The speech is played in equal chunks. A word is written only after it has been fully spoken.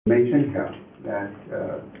mentioned here that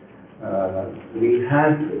we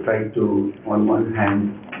have tried to, on one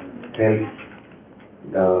hand, help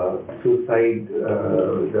the suicide,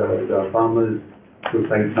 the farmers,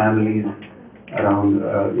 suicide families around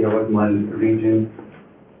Yavatmal region,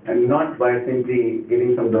 and not by simply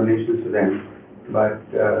giving some donations to them, but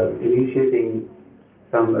initiating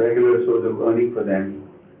some regular source of earning for them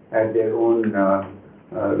at their own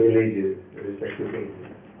villages, respective places.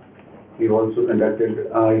 We've also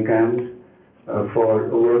conducted eye camps for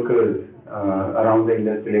workers around the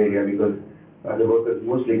industrial area because the workers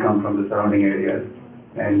mostly come from the surrounding areas,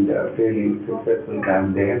 and fairly successful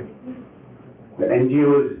camp there. The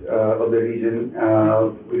NGOs of the region,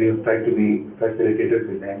 we have tried to be facilitators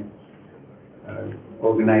with them,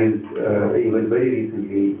 organized even very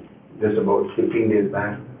recently, just about 15 days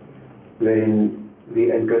back, wherein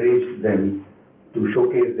we encouraged them to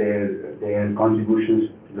showcase their contributions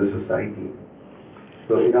to the society.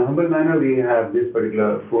 So in a humble manner, we have this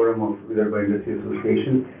particular forum of Vidarbha Industry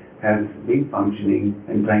Association has been functioning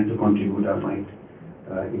and trying to contribute our might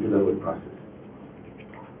into the whole process.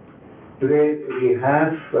 Today we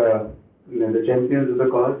have the champions of the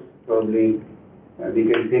cause. Probably we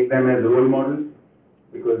can take them as role models,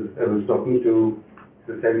 because I was talking to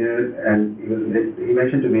the seminar and he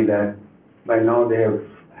mentioned to me that by now they have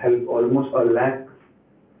helped almost 1 lakh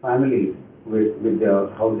families with their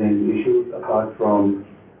housing issues, apart from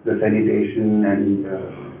the sanitation and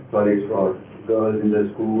toilets for girls in the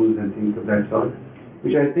schools and things of that sort,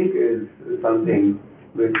 which I think is something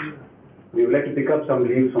which we would like to pick up some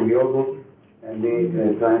leaves from your book and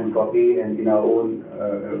try and copy, and in our own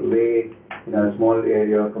way, in a small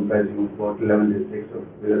area comprising of about 11 districts of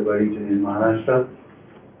Vidarbha region in Maharashtra.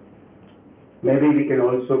 Maybe we can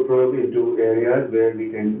also probe into areas where we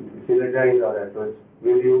can synergize our efforts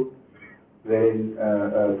with you, wherein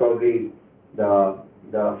probably the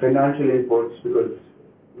financial inputs, because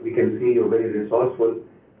we can see you're very resourceful,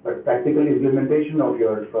 but practical implementation of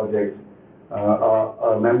your projects,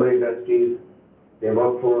 our member industries, their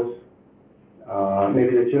workforce,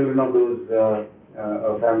 maybe the children of those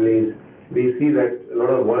families. We see that a lot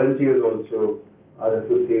of volunteers also are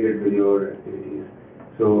associated with your activities,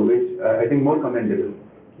 so which I think more commendable,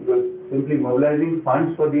 because simply mobilizing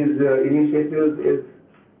funds for these initiatives is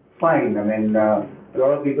fine. I mean, a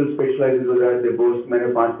lot of people specialize in that. They boast,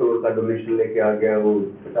 मैंने 5 crore का donation लेके आ गया, वो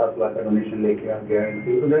 50 lakh का donation लेके आ गया, and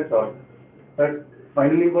things of that sort. But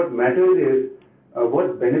finally, what matters is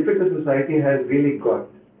what benefit the society has really got,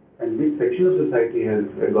 and which section of society has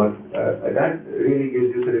got. That really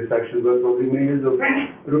gives you satisfaction, because probably millions of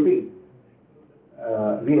rupees.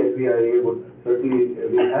 We at VIA would certainly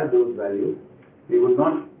we have those values. We would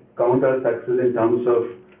not count our success in terms of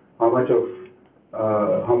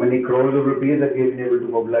how many crores of rupees that we have been able to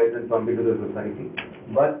mobilize and pump into the society,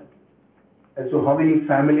 but as to how many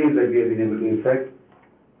families that we have been able to affect,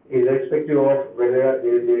 irrespective of whether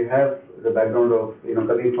they have the background of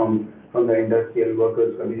coming from the industrial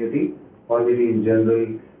workers community, or maybe in general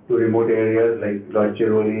to remote areas like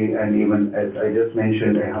Gadchiroli, and even, as I just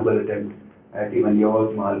mentioned, a humble attempt at even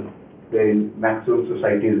Yavatmal, wherein maximum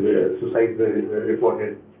suicides were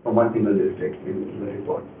reported from one single district in the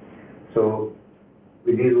report. So,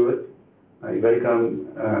 with these words, I welcome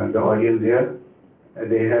the audience here.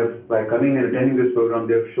 They have, by coming and attending this program,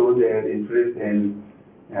 they have shown their interest in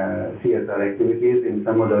CSR activities in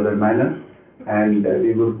some or the other manner, and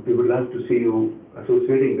we would love to see you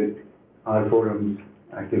associating with our forum's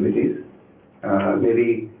activities.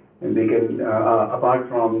 Maybe they can, apart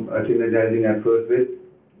from synergizing efforts with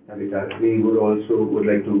Habitat, we would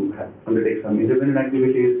like to undertake some independent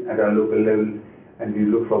activities at our local level, and we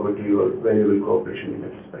look forward to your valuable cooperation in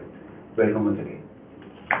that respect. Welcome once again.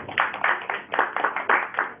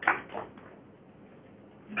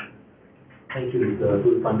 Thank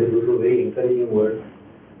you, Pandit. Those were very encouraging words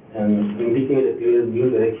and indicate a clear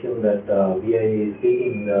new direction that VIA is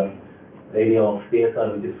taking in the area of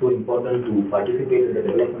CSR, which is so important to participate in the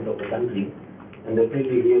development of the country. And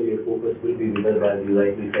definitely here your focus will be Vidarbha, as you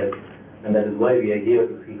rightly said, and that is why we are here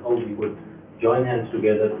to see how we could join hands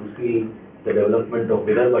together to see the development of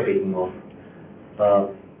Vidarbha taking off.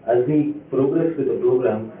 As we progress with the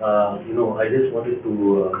program, I just wanted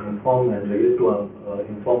to inform and regret to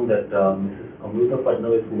inform that Mrs. Amruta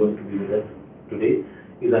Fadnavis, who was to be with us today,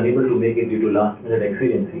 is unable to make it due to last-minute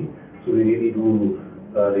exigency. So we really do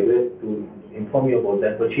regret to inform you about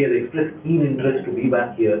that. But she has expressed keen interest to be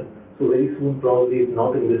back here. So very soon, probably if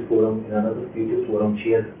not in this forum, in another future forum,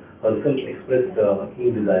 she has herself expressed a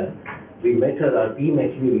keen desire. We met her, our team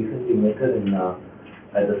actually recently met her in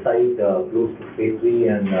at the site close to Phase 3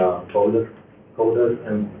 and Kaudas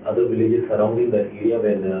and other villages surrounding that area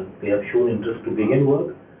where they have shown interest to begin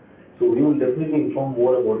work. So we will definitely inform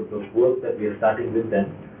more about the work that we are starting with them.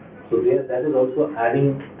 So that is also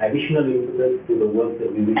adding additional impetus to the work that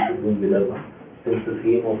we will be doing with Vidarbha, since the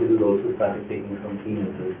CM office has also started taking some keen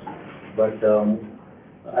interest. But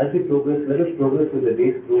as we progress, let us progress with the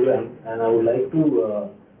day's program, and I would like to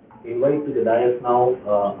invite to the dais now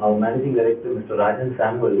our Managing Director, Mr. Rajan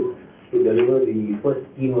Samuel, to deliver the first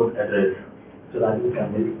keynote address. So Rajan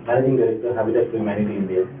Samuel, Managing Director, Habitat for Humanity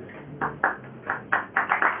India.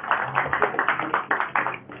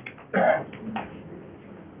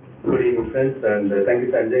 Good evening, friends, and thank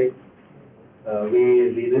you, Sanjay. We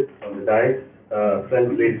lead it on the dais. Friends,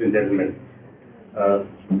 ladies and gentlemen.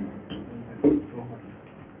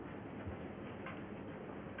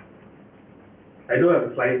 I do have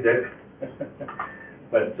a slide deck,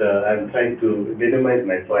 but I'm trying to minimize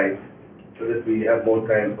my slides so that we have more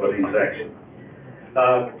time for interaction.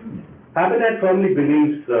 Habitat firmly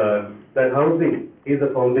believes that housing is the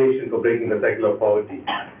foundation for breaking the cycle of poverty.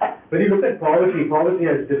 When you look at poverty, poverty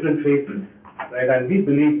has different faces, right? And we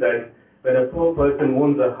believe that when a poor person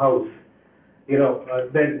owns a house,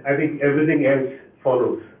 then I think everything else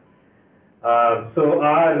follows. So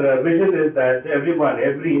our vision is that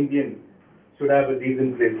every Indian should have a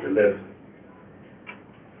decent place to live.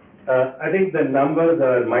 I think the numbers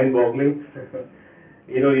are mind-boggling.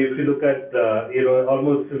 If you look at,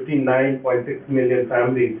 almost 59.6 million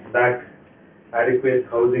families lack adequate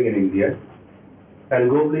housing in India. And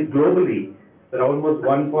globally, there are almost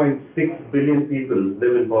 1.6 billion people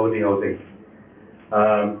live in poverty housing.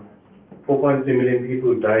 4.3 million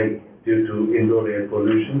people die due to indoor air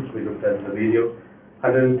pollution. We looked at the video.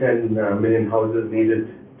 110 million houses needed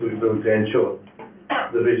to ensure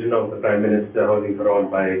the vision of the Prime Minister, Housing for All,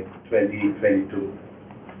 by 2022.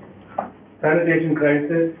 Sanitation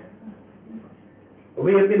crisis.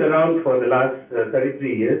 We have been around for the last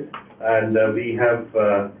 33 years, and we have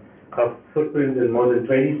a footprint in more than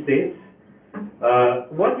 20 states.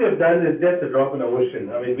 What we have done is just a drop in the ocean.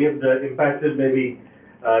 I mean, we have impacted maybe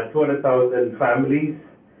 200,000 families,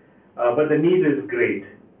 but the need is great,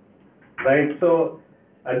 right? So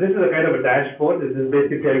this is a kind of a dashboard. This is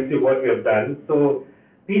basically what we have done. So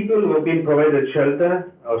people who have been provided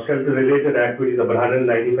shelter or shelter-related activities, about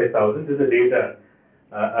 195,000. This is the data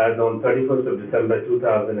as on 31st of December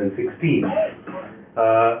 2016.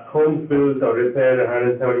 Homes built or repaired,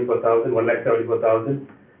 174,000.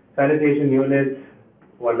 Sanitation units,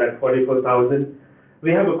 144,000.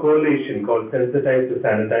 We have a coalition called Sensitize to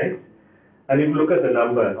Sanitize. And if you look at the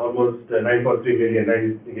number, almost 9.3 million,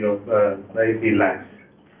 93 lakhs.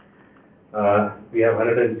 We have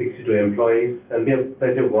 162 employees, and we have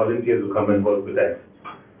plenty of volunteers who come and work with us.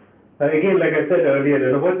 Again, like I said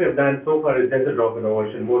earlier, what we have done so far is just a drop in the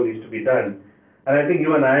ocean. More needs to be done. And I think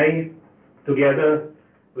you and I, together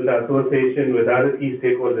with our association, with other key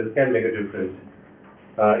stakeholders, can make a difference.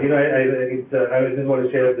 I just want to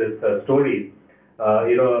share this story. A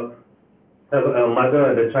mother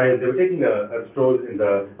and a child, they were taking a stroll on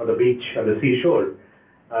the beach, on the seashore.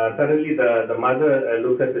 Suddenly the mother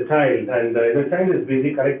looks at the child, and the child is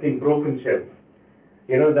busy collecting broken shells.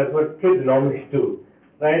 That's what kids normally do,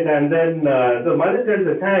 right? And then the mother tells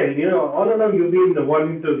the child, all along you've been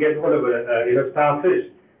wanting to get hold of a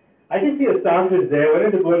starfish. I can see a starfish there. Why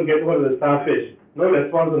don't you go and get hold of the starfish? No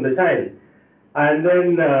response from the child. And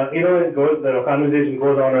then, the conversation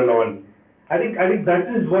goes on and on. I think that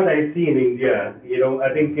is what I see in India.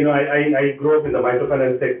 I grew up in the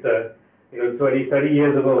microfinance sector. 20, 30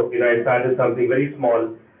 years ago, I started something very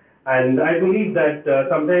small. And I believe that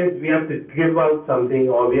sometimes we have to give out something,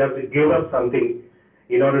 or we have to give up something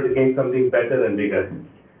in order to gain something better and bigger.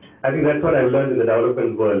 I think that's what I've learned in the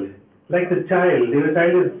development world. Like the child, the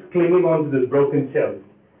child is clinging on to this broken shell.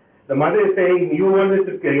 The mother is saying, you wanted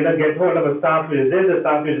to get hold of a starfish, there's a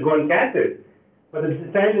starfish, go and catch it. But the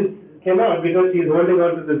child cannot because she's holding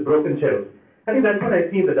on to this broken shell. I think that's what I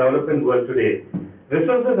see in the development world today.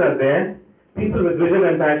 Resources are there, people with vision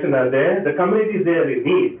and passion are there, the community is there in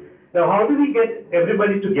need. Now, how do we get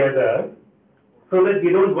everybody together so that we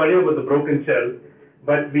don't worry about the broken shell,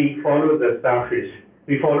 but we follow the starfish,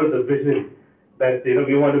 we follow the vision that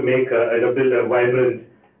we want to make build a vibrant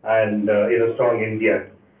and strong India.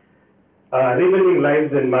 Rebuilding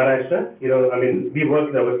lives in Maharashtra. We work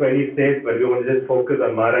in over 20 states, but we want to just focus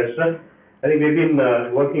on Maharashtra. I think we've been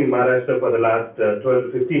working in Maharashtra for the last 12 to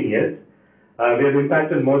 15 years. We have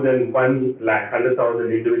impacted more than 100,000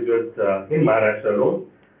 individuals in Maharashtra alone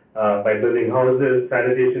by building houses,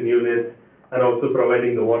 sanitation units, and also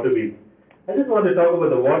providing the water wheels. I just want to talk about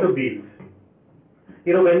the water wheels.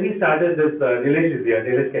 When we started this, Nilesh is here,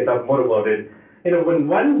 Nilesh can talk more about it. in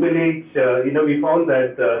one village, we found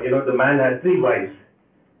that, the man had three wives.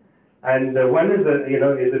 And one is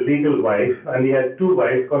a legal wife, and he has two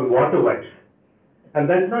wives called water wives. And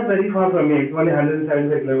that's not very far from me. It's only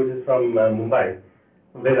 175 kilometers from Mumbai,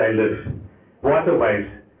 where I live. Water wives.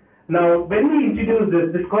 Now, when we introduced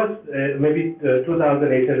this cost maybe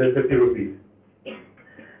 2,850 rupees.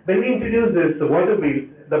 When we introduced this water wheels,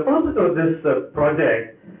 the purpose of this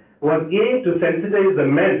project was A, to sensitize the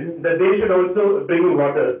men that they should also bring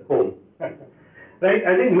water home. Right?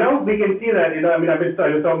 I think now we can see that, I was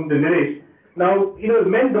talking to Nilesh. Now,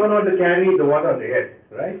 men don't want to carry the water on their head,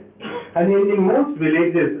 right? And in most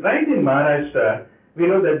villages, right in Maharashtra, we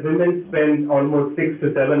know that women spend almost 6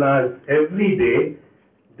 to 7 hours every day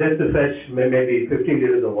just to fetch maybe 15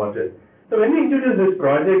 liters of water. So when we introduced this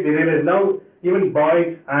project, we realized now even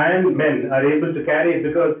boys and men are able to carry it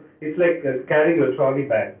because it's like carrying a trolley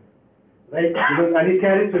bag, right? And it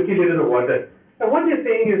carries 50 liters of water. Now what you're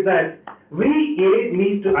saying is that we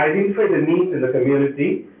need to identify the needs in the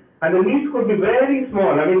community, and the needs could be very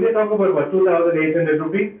small. They talk about 2,800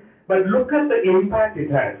 rupees, but look at the impact it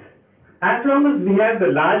has. As long as we have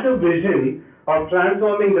the larger vision of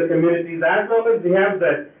transforming the communities, as long as we have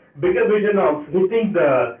that bigger vision of hitting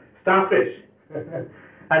the starfish,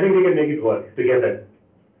 I think we can make it work together.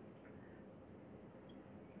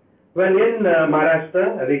 Well, in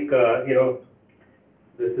Maharashtra, I think, you're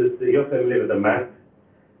familiar with the map.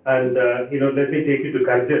 And, let me take you to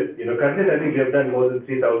Karjat. Karjat, I think we have done more than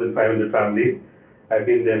 3,500 families. I've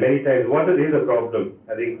been there many times. Water is a problem.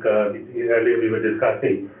 I think earlier we were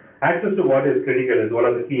discussing. Access to water is critical, is one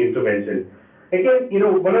of the key interventions. Again,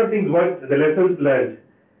 one of the things, what the lessons learned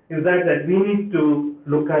is that we need to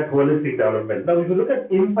look at holistic development. Now, if you look at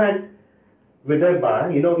impact Vidarbha,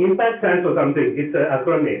 impact stands for something. It's an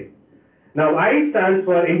acronym. Now, I stands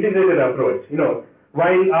for integrated approach.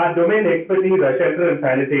 While our domain expertise are shelter and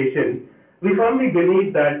sanitation, we firmly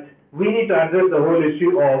believe that we need to address the whole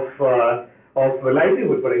issue of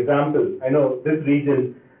livelihood. For example, I know this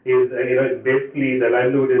region is, basically the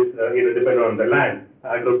livelihood is, dependent on the land,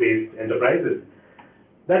 agro-based enterprises.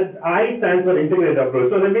 That I stands for integrated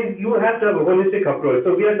approach. So that means you have to have a holistic approach.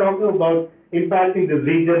 So we are talking about impacting this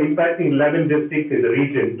region, impacting 11 districts in the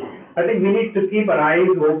region. I think we need to keep our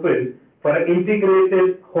eyes open for an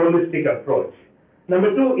integrated, holistic approach.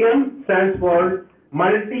 Number 2, M stands for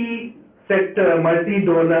multi-sector,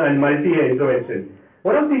 multi-donor, and multi-intervention.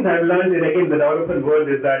 One of the things I've learned in, again, the development world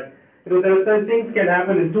is that there are certain things can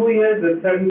happen in 2 years, there's certain